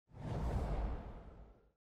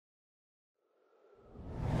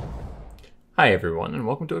Hi everyone, and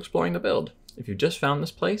welcome to Exploring the Build. If you've just found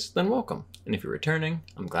this place, then welcome. And if you're returning,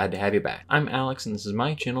 I'm glad to have you back. I'm Alex, and this is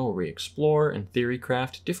my channel where we explore and theory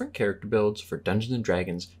craft different character builds for Dungeons &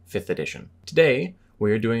 Dragons 5th edition. Today,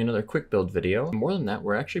 we are doing another quick build video. More than that,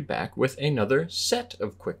 we're actually back with another set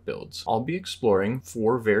of quick builds. I'll be exploring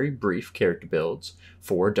 4 very brief character builds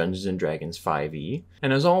for Dungeons & Dragons 5e.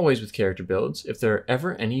 And as always with character builds, if there are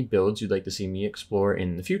ever any builds you'd like to see me explore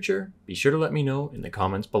in the future, be sure to let me know in the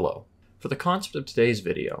comments below. For the concept of today's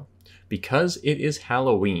video, because it is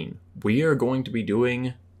Halloween, we are going to be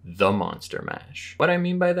doing the Monster Mash. What I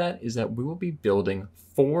mean by that is that we will be building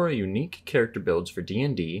 4 unique character builds for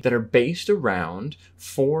D&D that are based around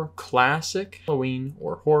 4 classic Halloween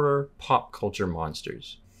or horror pop culture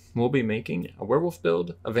monsters. We'll be making a werewolf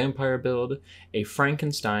build, a vampire build, a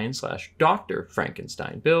Frankenstein/Dr.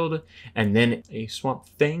 Frankenstein build, and then a swamp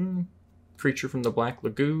thing, creature from the Black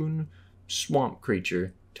Lagoon, swamp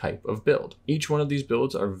creature type of build. Each one of these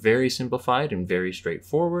builds are very simplified and very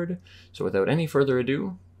straightforward, so without any further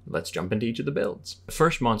ado, let's jump into each of the builds. The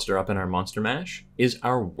first monster up in our Monster Mash is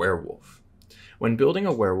our werewolf. When building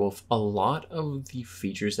a werewolf, a lot of the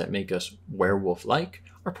features that make us werewolf-like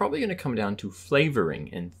are probably going to come down to flavoring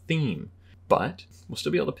and theme, but we'll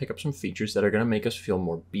still be able to pick up some features that are going to make us feel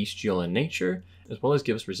more bestial in nature, as well as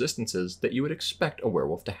give us resistances that you would expect a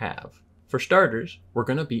werewolf to have. For starters, we're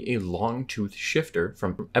going to be a long-tooth shifter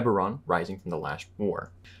from Eberron Rising from the Last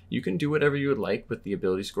War. You can do whatever you would like with the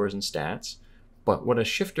ability scores and stats, but what a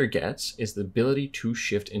shifter gets is the ability to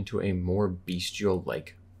shift into a more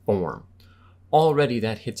bestial-like form. Already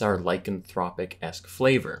that hits our lycanthropic-esque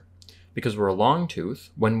flavor. Because we're a long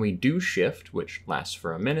tooth, when we do shift, which lasts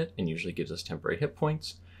for a minute and usually gives us temporary hit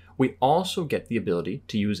points, we also get the ability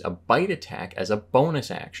to use a bite attack as a bonus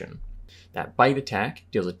action. That bite attack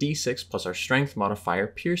deals a d6 plus our strength modifier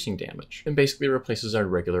piercing damage, and basically replaces our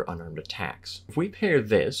regular unarmed attacks. If we pair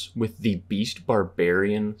this with the Beast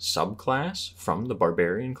Barbarian subclass from the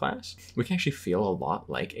Barbarian class, we can actually feel a lot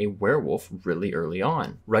like a werewolf really early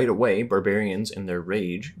on. Right away, Barbarians in their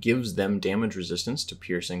rage gives them damage resistance to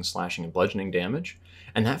piercing, slashing, and bludgeoning damage,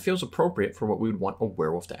 and that feels appropriate for what we would want a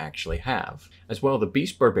werewolf to actually have. As well, the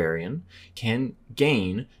Beast Barbarian can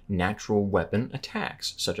gain natural weapon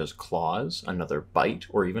attacks, such as claws, another bite,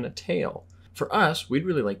 or even a tail. For us, we'd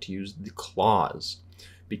really like to use the claws,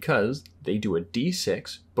 because they do a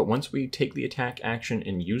d6, but once we take the attack action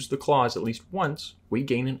and use the claws at least once, we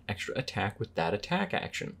gain an extra attack with that attack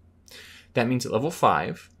action. That means at level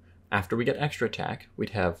 5, after we get extra attack, we'd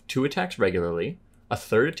have 2 attacks regularly, a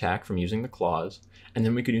 3rd attack from using the claws, and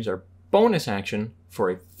then we could use our bonus action for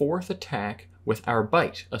a 4th attack with our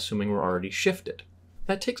bite, assuming we're already shifted.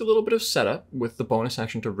 That takes a little bit of setup with the bonus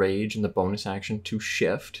action to rage and the bonus action to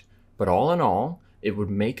shift, but all in all, it would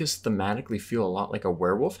make us thematically feel a lot like a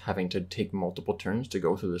werewolf, having to take multiple turns to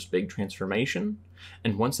go through this big transformation.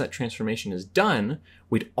 And once that transformation is done,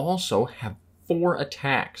 we'd also have 4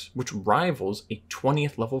 attacks, which rivals a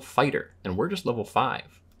 20th level fighter, and we're just level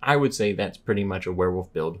 5. I would say that's pretty much a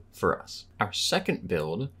werewolf build for us. Our second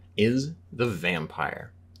build is the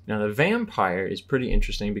vampire. Now the vampire is pretty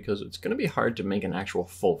interesting because it's going to be hard to make an actual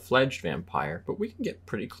full-fledged vampire, but we can get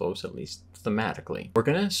pretty close, at least thematically. We're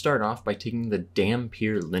going to start off by taking the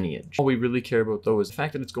Dhampir lineage. All we really care about though is the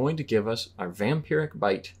fact that it's going to give us our vampiric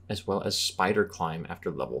bite as well as spider climb after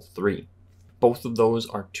level 3. Both of those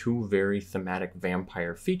are 2 very thematic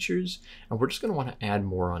vampire features, and we're just going to want to add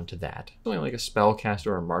more onto that. Something like a spellcaster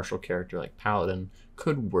or a martial character like Paladin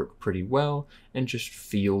could work pretty well and just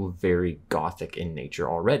feel very gothic in nature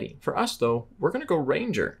already. For us though, we're going to go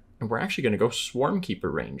Ranger, and we're actually going to go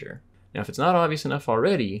Swarmkeeper Ranger. Now if it's not obvious enough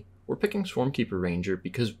already, we're picking Swarmkeeper Ranger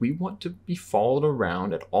because we want to be followed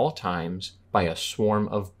around at all times by a swarm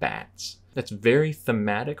of bats. That's very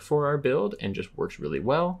thematic for our build and just works really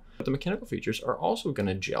well. But the mechanical features are also going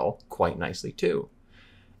to gel quite nicely too.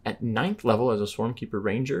 At 9th level as a Swarmkeeper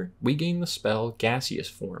Ranger, we gain the spell Gaseous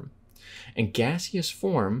Form. And Gaseous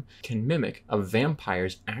Form can mimic a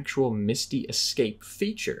vampire's actual Misty Escape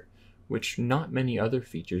feature, which not many other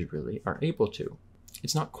features really are able to.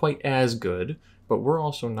 It's not quite as good, but we're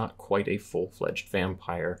also not quite a full-fledged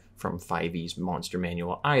vampire from 5e's Monster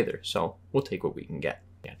Manual either, so we'll take what we can get.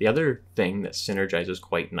 Yeah, the other thing that synergizes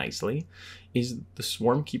quite nicely is the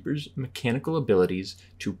Swarmkeeper's mechanical abilities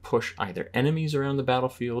to push either enemies around the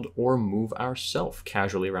battlefield or move ourselves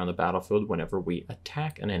casually around the battlefield whenever we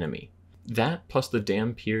attack an enemy. That plus the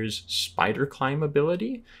Dhampir's spider climb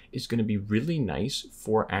ability is going to be really nice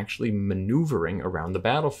for actually maneuvering around the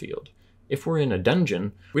battlefield. If we're in a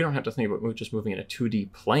dungeon, we don't have to think about just moving in a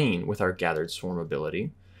 2D plane with our Gathered Swarm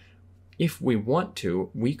ability. If we want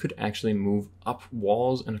to, we could actually move up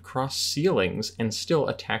walls and across ceilings and still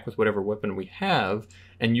attack with whatever weapon we have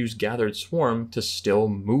and use Gathered Swarm to still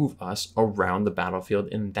move us around the battlefield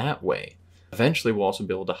in that way. Eventually, we'll also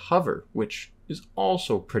be able to hover, which is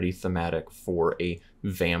also pretty thematic for a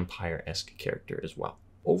vampire-esque character as well.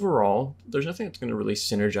 Overall, there's nothing that's going to really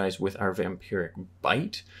synergize with our vampiric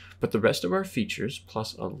bite, but the rest of our features,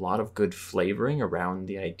 plus a lot of good flavoring around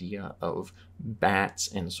the idea of bats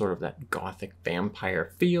and sort of that gothic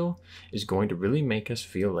vampire feel, is going to really make us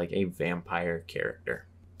feel like a vampire character.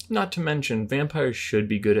 Not to mention, vampires should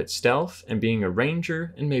be good at stealth, and being a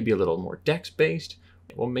ranger and maybe a little more dex-based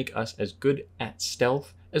will make us as good at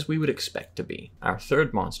stealth as we would expect to be. Our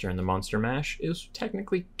third monster in the Monster Mash is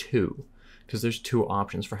technically 2. Because there's 2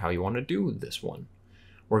 options for how you want to do this one.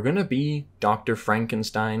 We're going to be Dr.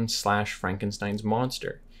 Frankenstein / Frankenstein's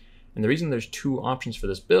monster. And the reason there's 2 options for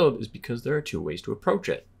this build is because there are 2 ways to approach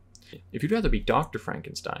it. If you'd rather be Dr.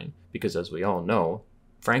 Frankenstein, because as we all know,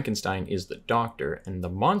 Frankenstein is the doctor and the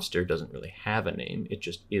monster doesn't really have a name, it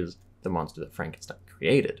just is the monster that Frankenstein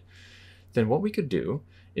created, then what we could do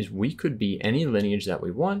is we could be any lineage that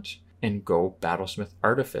we want and go Battlesmith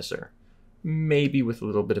Artificer. Maybe with a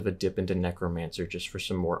little bit of a dip into Necromancer just for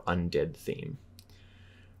some more undead theme.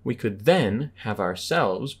 We could then have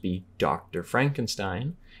ourselves be Dr.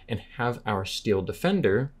 Frankenstein and have our Steel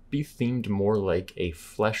Defender be themed more like a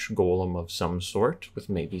flesh golem of some sort with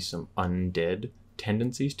maybe some undead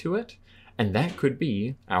tendencies to it, and that could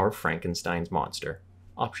be our Frankenstein's monster.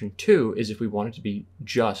 Option 2 is if we wanted to be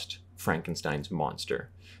just Frankenstein's monster,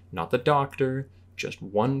 not the doctor, just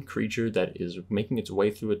one creature that is making its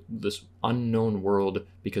way through this unknown world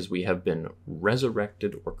because we have been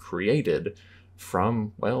resurrected or created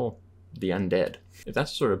from, well, the undead. If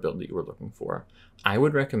that's the sort of build that you were looking for, I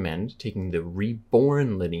would recommend taking the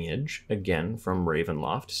Reborn lineage, again from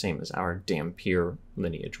Ravenloft, same as our Dhampir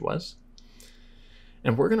lineage was.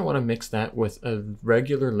 And we're going to want to mix that with a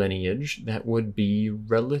regular lineage that would be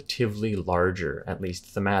relatively larger, at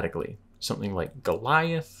least thematically. Something like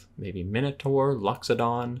Goliath, maybe Minotaur,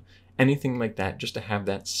 Loxodon, anything like that, just to have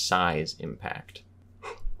that size impact.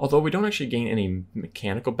 Although we don't actually gain any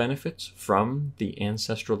mechanical benefits from the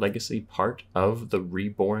Ancestral Legacy part of the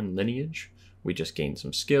Reborn lineage, we just gain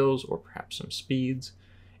some skills or perhaps some speeds,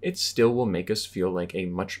 it still will make us feel like a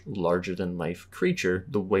much larger-than-life creature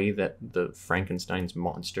the way that the Frankenstein's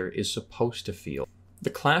monster is supposed to feel.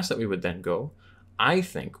 The class that we would then go, I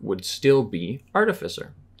think, would still be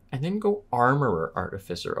Artificer. And then go Armorer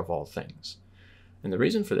Artificer of all things. And the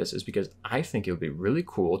reason for this is because I think it would be really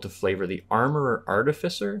cool to flavor the Armorer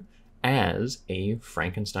Artificer as a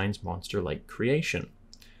Frankenstein's monster-like creation.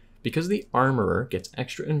 Because the Armorer gets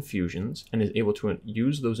extra infusions and is able to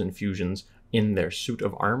use those infusions in their suit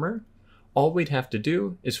of armor, all we'd have to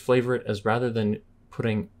do is flavor it as, rather than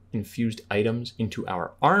putting infused items into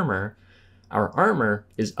our armor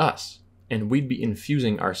is us, and we'd be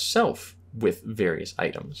infusing ourselves with various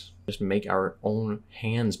items. Just make our own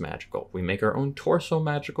hands magical. We make our own torso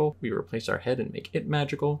magical. We replace our head and make it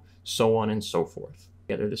magical, so on and so forth.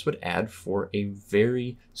 Together, this would add for a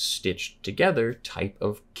very stitched together type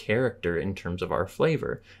of character in terms of our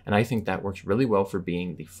flavor. And I think that works really well for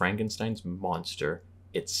being the Frankenstein's monster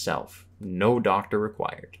itself. No doctor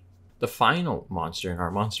required. The final monster in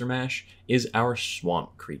our Monster Mash is our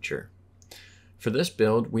Swamp Creature. For this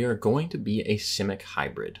build, we are going to be a Simic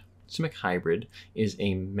Hybrid. Simic Hybrid is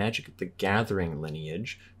a Magic the Gathering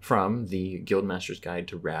lineage from the Guildmaster's Guide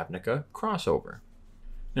to Ravnica crossover.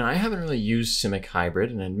 Now, I haven't really used Simic Hybrid,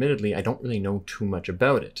 and admittedly, I don't really know too much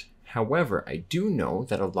about it. However, I do know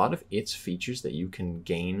that a lot of its features that you can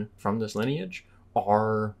gain from this lineage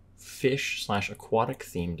are fish/aquatic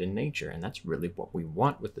themed in nature, and that's really what we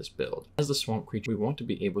want with this build. As the Swamp Creature, we want to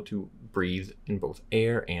be able to breathe in both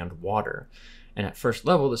air and water. And at first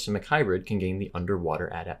level, the Simic Hybrid can gain the Underwater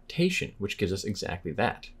Adaptation, which gives us exactly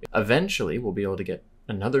that. Eventually, we'll be able to get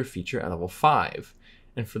another feature at level 5.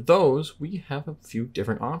 And for those, we have a few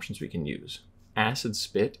different options we can use. Acid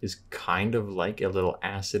Spit is kind of like a little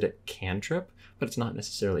acidic cantrip, but it's not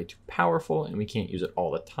necessarily too powerful, and we can't use it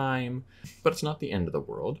all the time, but it's not the end of the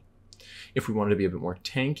world. If we wanted to be a bit more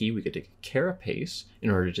tanky, we could take a Carapace in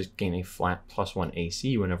order to just gain a flat +1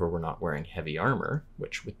 AC whenever we're not wearing heavy armor,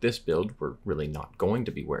 which with this build, we're really not going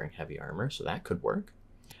to be wearing heavy armor, so that could work.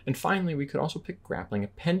 And finally, we could also pick Grappling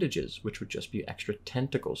Appendages, which would just be extra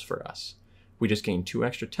tentacles for us. We just gain 2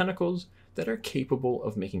 extra tentacles that are capable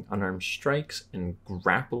of making unarmed strikes and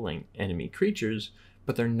grappling enemy creatures,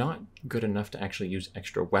 but they're not good enough to actually use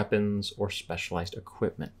extra weapons or specialized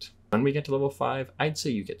equipment. When we get to level 5, I'd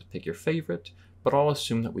say you get to pick your favorite, but I'll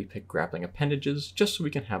assume that we pick grappling appendages just so we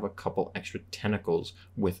can have a couple extra tentacles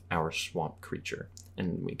with our swamp creature,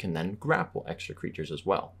 and we can then grapple extra creatures as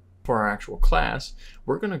well. For our actual class,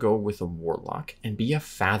 we're going to go with a warlock and be a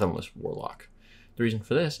fathomless warlock. The reason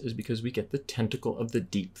for this is because we get the Tentacle of the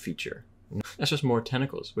Deep feature. That's just more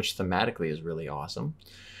tentacles, which thematically is really awesome.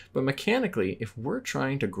 But mechanically, if we're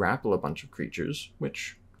trying to grapple a bunch of creatures,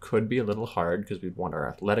 which could be a little hard because we want our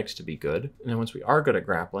athletics to be good, and then once we are good at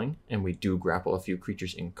grappling, and we do grapple a few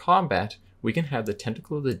creatures in combat, we can have the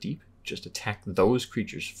Tentacle of the Deep just attack those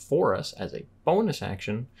creatures for us as a bonus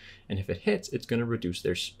action, and if it hits, it's going to reduce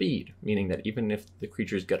their speed, meaning that even if the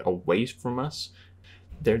creatures get away from us,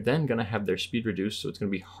 they're then going to have their speed reduced, so it's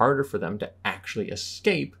going to be harder for them to actually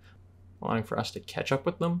escape, allowing for us to catch up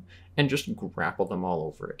with them and just grapple them all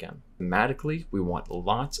over again. Thematically, we want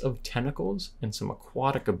lots of tentacles and some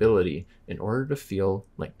aquatic ability in order to feel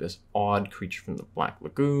like this odd creature from the Black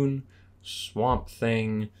Lagoon, swamp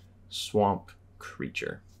thing, swamp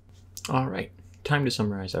creature. Alright, time to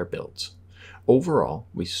summarize our builds. Overall,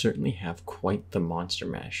 we certainly have quite the monster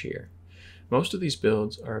mash here. Most of these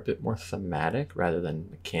builds are a bit more thematic rather than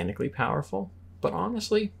mechanically powerful, but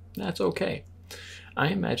honestly, that's okay. I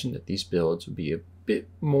imagine that these builds would be a bit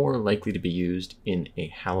more likely to be used in a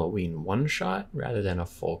Halloween one-shot rather than a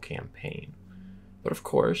full campaign. But of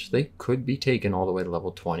course, they could be taken all the way to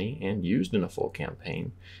level 20 and used in a full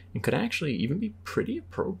campaign, and could actually even be pretty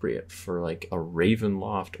appropriate for like a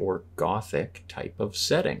Ravenloft or Gothic type of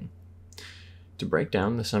setting. To break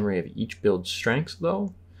down the summary of each build's strengths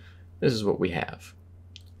though, this is what we have.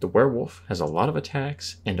 The werewolf has a lot of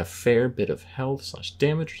attacks and a fair bit of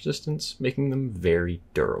health/damage resistance, making them very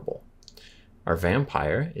durable. Our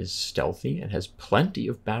vampire is stealthy and has plenty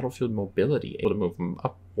of battlefield mobility, able to move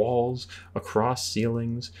up walls, across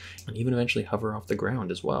ceilings, and even eventually hover off the ground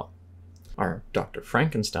as well. Our Dr.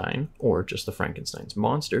 Frankenstein, or just the Frankenstein's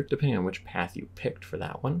monster, depending on which path you picked for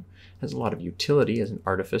that one, has a lot of utility as an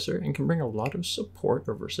artificer and can bring a lot of support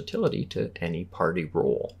or versatility to any party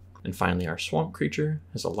role. And finally, our swamp creature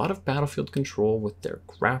has a lot of battlefield control with their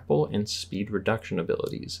grapple and speed reduction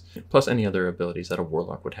abilities, plus any other abilities that a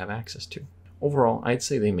warlock would have access to. Overall, I'd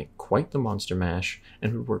say they make quite the monster mash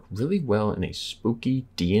and would work really well in a spooky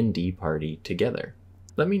D&D party together.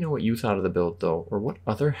 Let me know what you thought of the build though, or what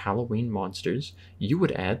other Halloween monsters you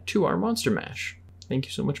would add to our monster mash. Thank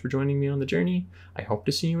you so much for joining me on the journey. I hope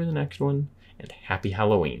to see you in the next one, and happy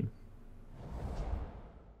Halloween.